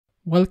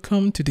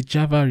Welcome to the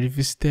Java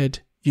Revisited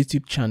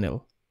YouTube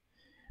channel.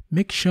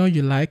 Make sure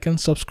you like and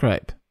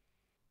subscribe.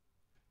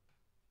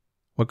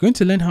 We're going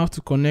to learn how to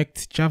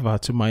connect Java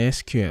to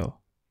MySQL.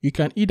 You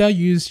can either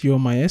use your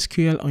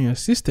MySQL on your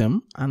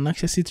system and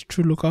access it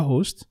through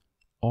localhost,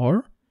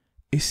 or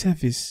a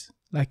service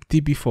like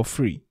DB for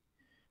free.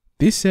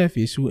 This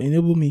service will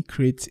enable me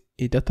create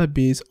a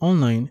database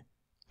online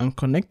and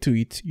connect to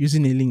it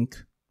using a link.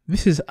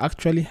 This is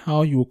actually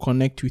how you will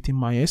connect with a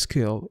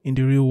MySQL in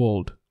the real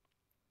world.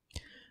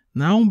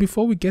 Now,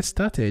 before we get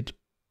started,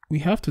 we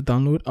have to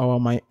download our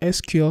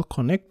MySQL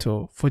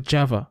connector for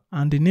Java,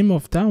 and the name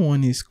of that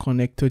one is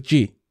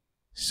ConnectorJ.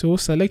 So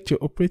select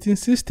your operating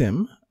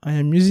system. I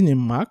am using a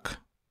Mac,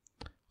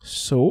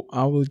 so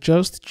I will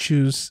just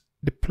choose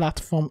the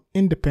platform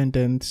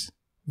independent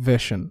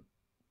version.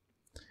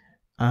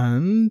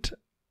 And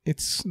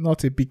it's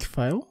not a big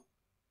file.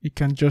 You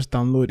can just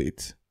download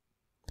it.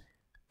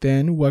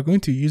 Then we're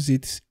going to use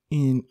it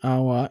in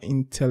our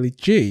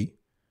IntelliJIDEA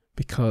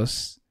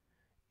because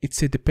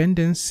it's a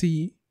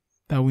dependency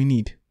that we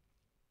need.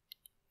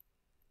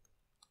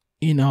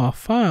 In our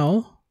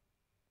file,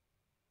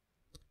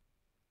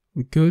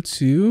 we go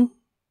to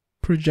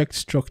project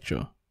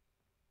structure.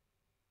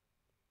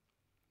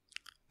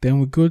 Then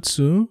we go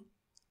to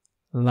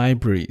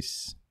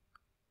libraries.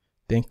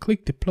 Then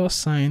click the plus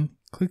sign,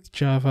 click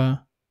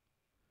Java.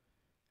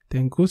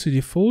 Then go to the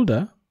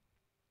folder.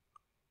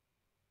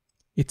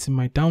 It's in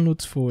my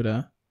downloads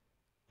folder,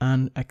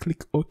 and I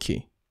click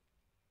OK.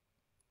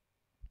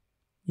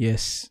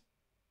 Yes.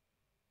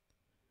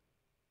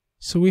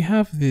 So we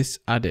have this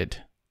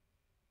added.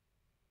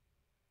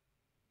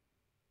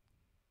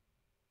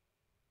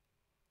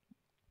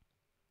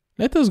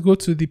 Let us go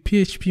to the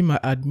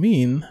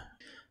phpMyAdmin.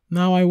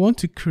 Now I want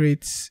to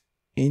create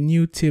a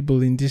new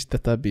table in this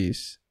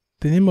database.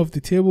 The name of the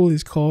table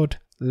is called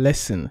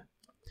lesson.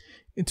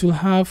 It will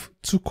have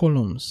 2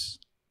 columns,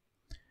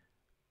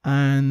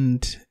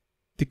 and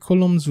the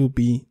columns will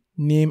be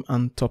name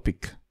and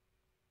topic.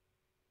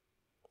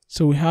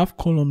 So we have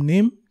column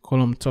name,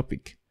 column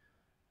topic.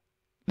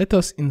 Let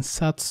us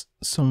insert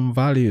some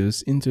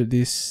values into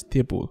this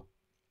table.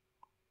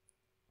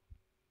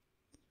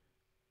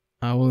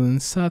 I will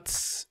insert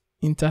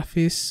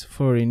interface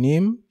for a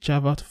name,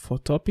 Java for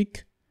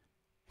topic,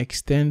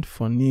 extend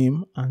for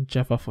name, and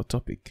Java for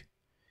topic.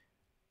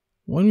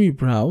 When we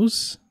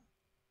browse,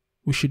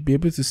 we should be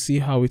able to see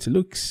how it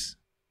looks.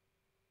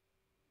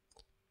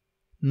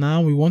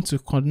 Now we want to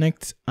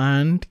connect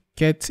and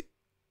get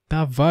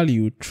that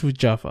value through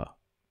Java.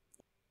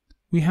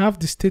 We have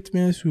the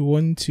statements we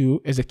want to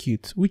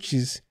execute, which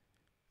is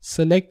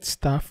select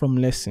star from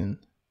lesson.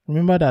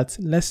 Remember that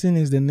lesson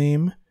is the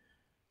name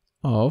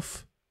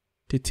of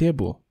the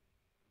table.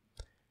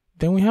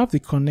 Then we have the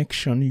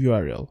connection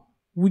URL,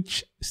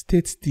 which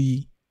states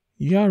the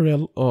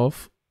URL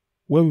of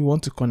where we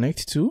want to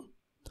connect to.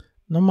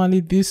 Normally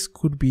this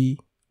could be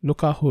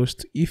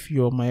localhost if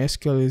your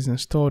MySQL is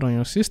installed on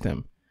your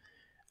system.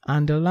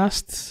 And the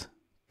last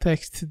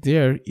text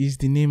there is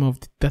the name of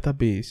the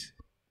database.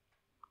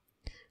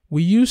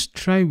 We use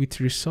try with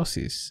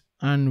resources,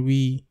 and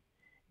we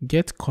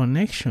get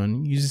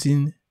connection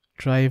using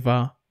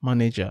driver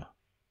manager.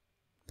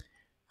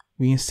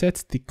 We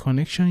insert the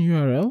connection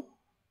URL,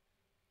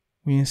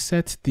 we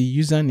insert the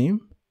username,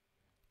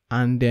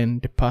 and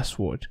then the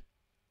password.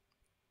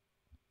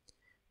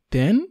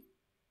 Then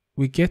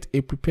we get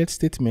a prepared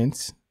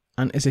statement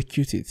and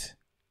execute it.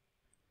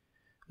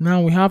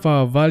 Now we have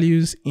our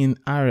values in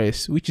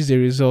RS, which is a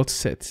result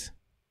set,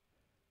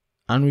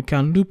 and we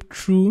can loop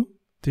through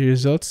the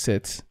result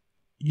set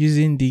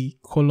using the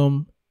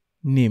column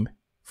name.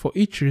 For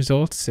each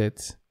result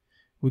set,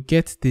 we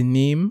get the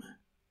name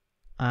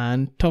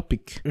and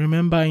topic.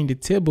 Remember, in the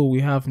table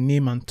we have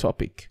name and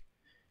topic,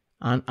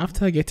 and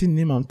after getting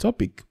name and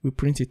topic, we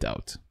print it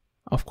out.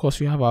 Of course,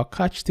 we have our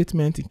catch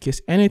statement in case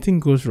anything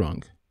goes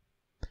wrong.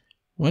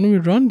 When we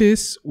run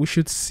this, we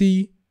should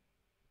see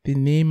the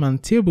name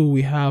and table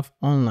we have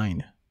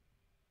online.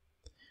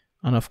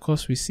 And of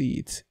course, we see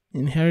it.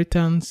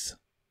 Inheritance,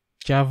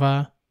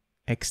 Java,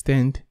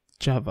 extend,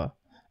 Java.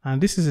 And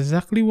this is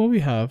exactly what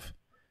we have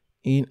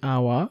in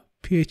our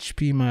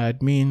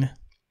phpMyAdmin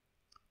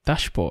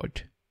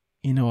dashboard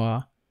in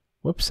our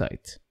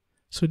website.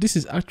 So this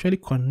is actually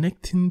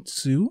connecting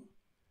to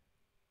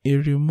a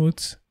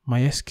remote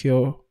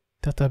MySQL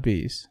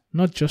database,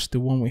 not just the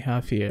one we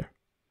have here.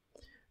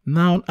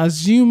 Now,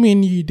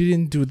 assuming you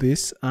didn't do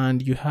this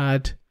and you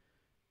had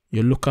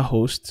your local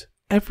host,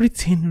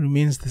 everything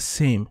remains the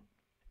same.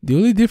 The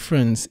only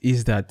difference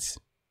is that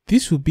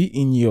this will be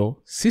in your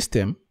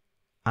system,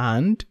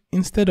 and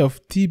instead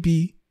of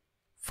DB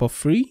for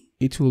free,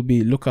 it will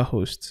be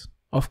localhost.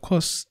 Of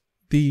course,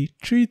 the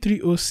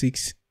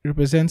 3306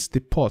 represents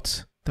the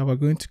port that we're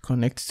going to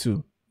connect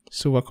to.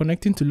 So we're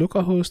connecting to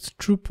localhost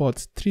through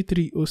port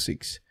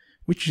 3306,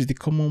 which is the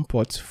common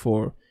port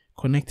for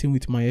connecting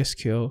with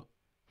MySQL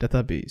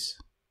database.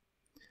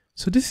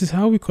 So this is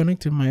how we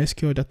connect to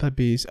MySQL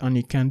database, and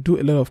you can do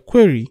a lot of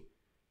query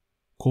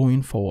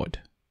going forward.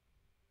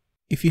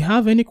 If you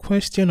have any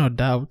question or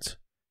doubt,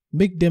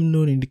 Make them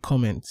known in the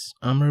comments,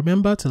 and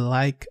remember to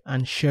like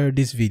and share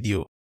this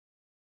video.